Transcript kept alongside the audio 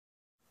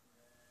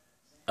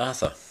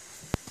Arthur.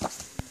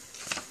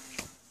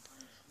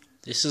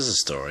 This is a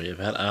story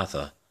about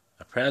Arthur,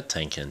 a proud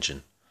tank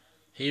engine.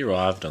 He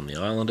arrived on the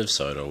island of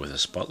Sodor with a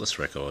spotless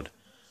record,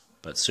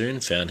 but soon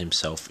found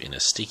himself in a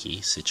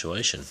sticky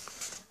situation.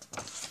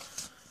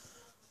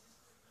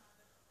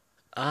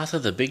 Arthur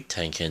the big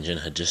tank engine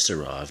had just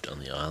arrived on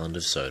the island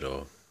of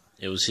Sodor.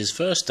 It was his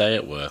first day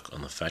at work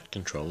on the Fat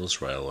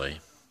Controller's railway.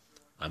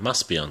 I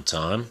must be on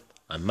time,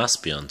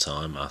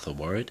 Arthur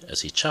worried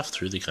as he chuffed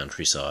through the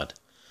countryside.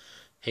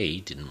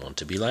 He didn't want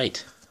to be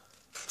late.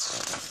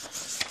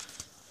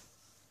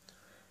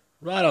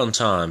 Right on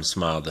time,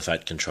 smiled the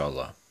Fat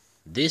Controller.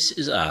 This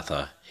is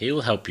Arthur. He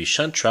will help you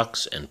shunt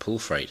trucks and pull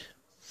freight.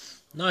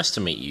 Nice to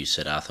meet you,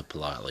 said Arthur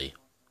politely.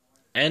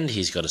 And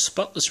he's got a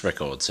spotless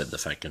record, said the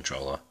Fat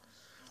Controller.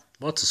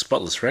 What's a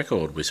spotless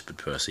record? Whispered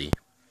Percy.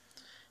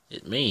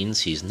 It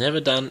means he's never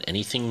done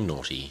anything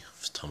naughty,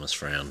 Thomas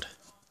frowned.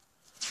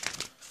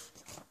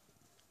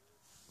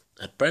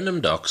 At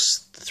Brendam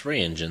Docks, the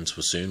three engines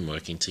were soon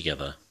working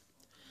together.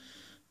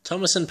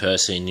 Thomas and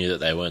Percy knew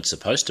that they weren't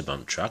supposed to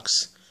bump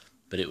trucks,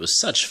 but it was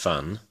such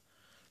fun.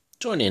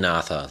 Join in,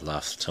 Arthur,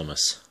 laughed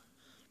Thomas.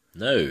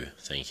 No,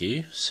 thank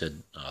you,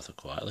 said Arthur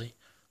quietly.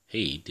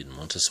 He didn't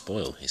want to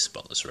spoil his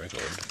spotless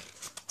record.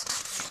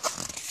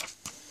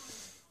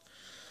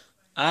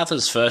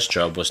 Arthur's first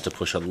job was to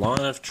push a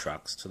line of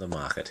trucks to the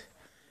market.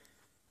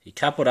 He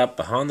coupled up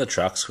behind the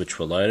trucks which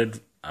were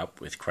loaded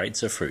up with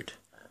crates of fruit.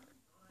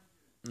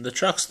 The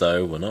trucks,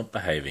 though, were not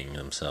behaving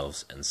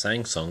themselves and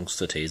sang songs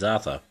to tease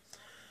Arthur.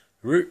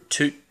 Root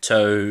toot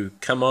toe,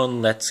 come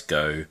on, let's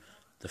go.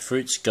 The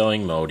fruit's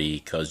going mouldy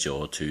 'cause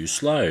you're too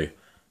slow.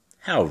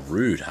 How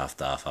rude,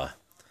 huffed Arthur.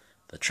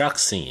 The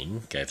trucks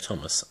singing gave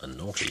Thomas a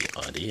naughty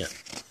idea.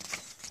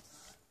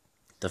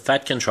 The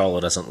Fat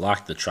Controller doesn't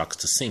like the trucks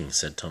to sing,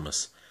 said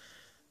Thomas.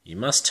 You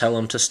must tell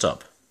them to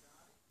stop.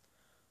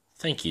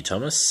 Thank you,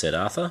 Thomas, said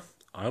Arthur.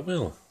 I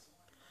will.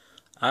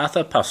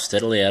 Arthur puffed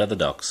steadily out of the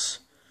docks.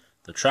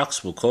 The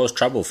trucks will cause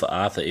trouble for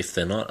Arthur if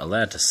they're not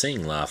allowed to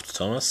sing, laughed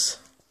Thomas.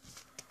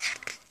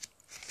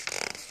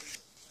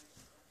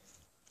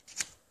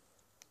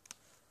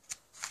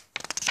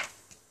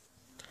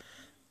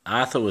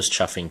 Arthur was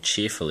chuffing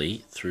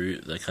cheerfully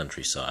through the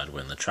countryside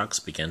when the trucks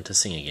began to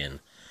sing again.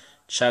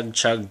 Chug,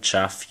 chug,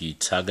 chuff, you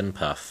tug and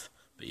puff,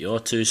 but you're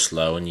too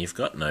slow and you've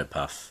got no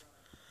puff.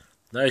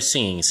 No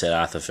singing, said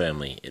Arthur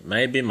firmly. It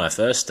may be my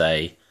first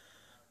day,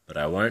 but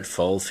I won't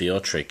fall for your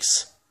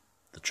tricks.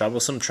 The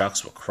troublesome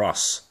trucks were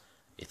cross.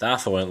 If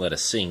Arthur won't let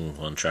us sing,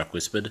 one truck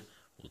whispered.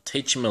 We'll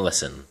teach him a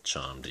lesson,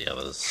 chimed the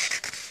others.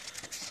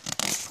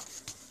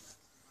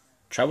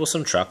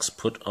 Troublesome trucks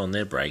put on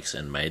their brakes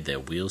and made their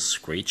wheels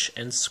screech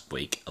and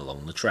squeak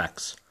along the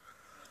tracks.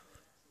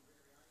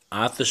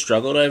 Arthur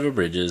struggled over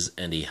bridges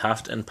and he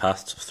huffed and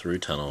puffed through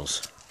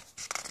tunnels.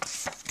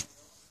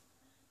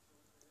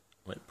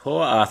 When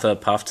poor Arthur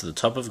puffed to the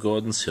top of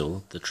Gordon's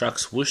Hill, the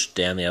trucks whooshed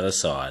down the other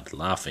side,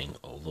 laughing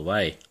all the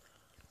way.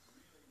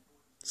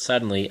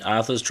 Suddenly,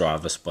 Arthur's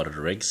driver spotted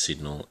a red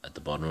signal at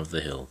the bottom of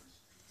the hill.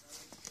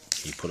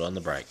 He put on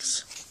the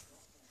brakes.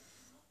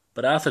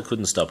 But Arthur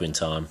couldn't stop in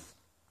time.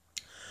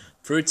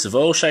 Fruits of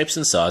all shapes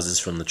and sizes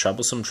from the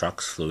troublesome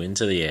trucks flew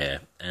into the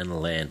air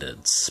and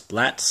landed,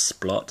 splat,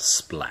 splot,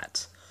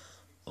 splat,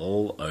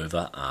 all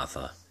over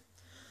Arthur.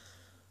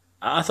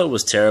 Arthur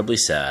was terribly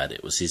sad.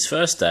 It was his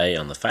first day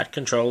on the Fat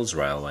Controller's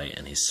railway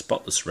and his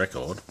spotless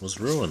record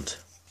was ruined.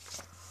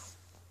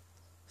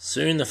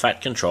 Soon the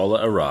Fat Controller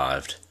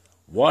arrived.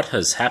 What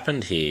has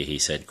happened here? He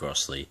said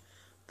crossly.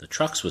 The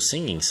trucks were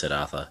singing, said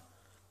Arthur.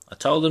 I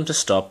told them to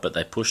stop, but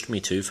they pushed me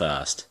too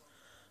fast.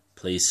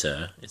 Please,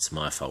 sir, it's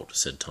my fault,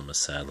 said Thomas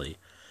sadly.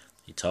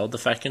 He told the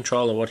Fat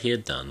Controller what he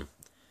had done.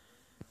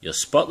 Your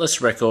spotless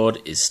record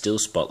is still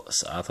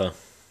spotless, Arthur.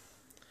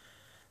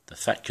 The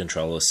Fat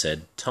Controller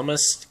said,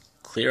 Thomas,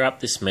 clear up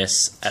this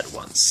mess at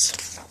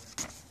once.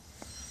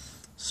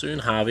 Soon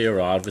Harvey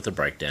arrived with a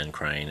breakdown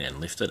crane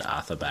and lifted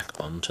Arthur back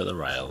onto the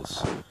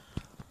rails.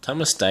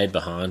 Thomas stayed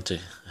behind to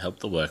help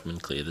the workmen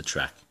clear the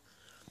track.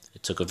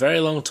 It took a very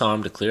long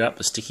time to clear up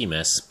the sticky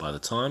mess. By the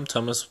time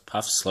Thomas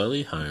puffed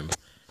slowly home,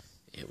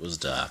 it was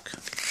dark.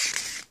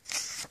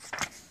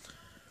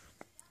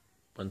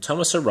 When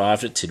Thomas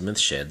arrived at Tidmouth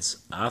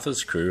Sheds,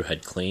 Arthur's crew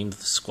had cleaned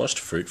the squashed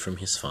fruit from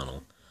his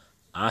funnel.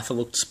 Arthur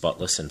looked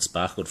spotless and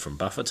sparkled from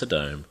buffer to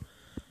dome.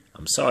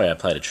 I'm sorry I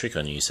played a trick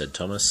on you, said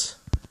Thomas.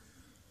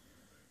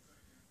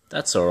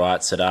 That's all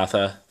right, said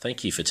Arthur.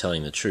 Thank you for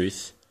telling the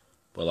truth.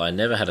 Well, I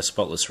never had a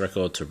spotless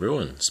record to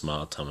ruin,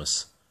 smiled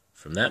Thomas.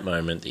 From that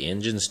moment, the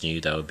engines knew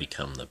they would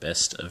become the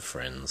best of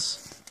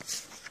friends.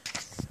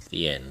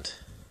 The end.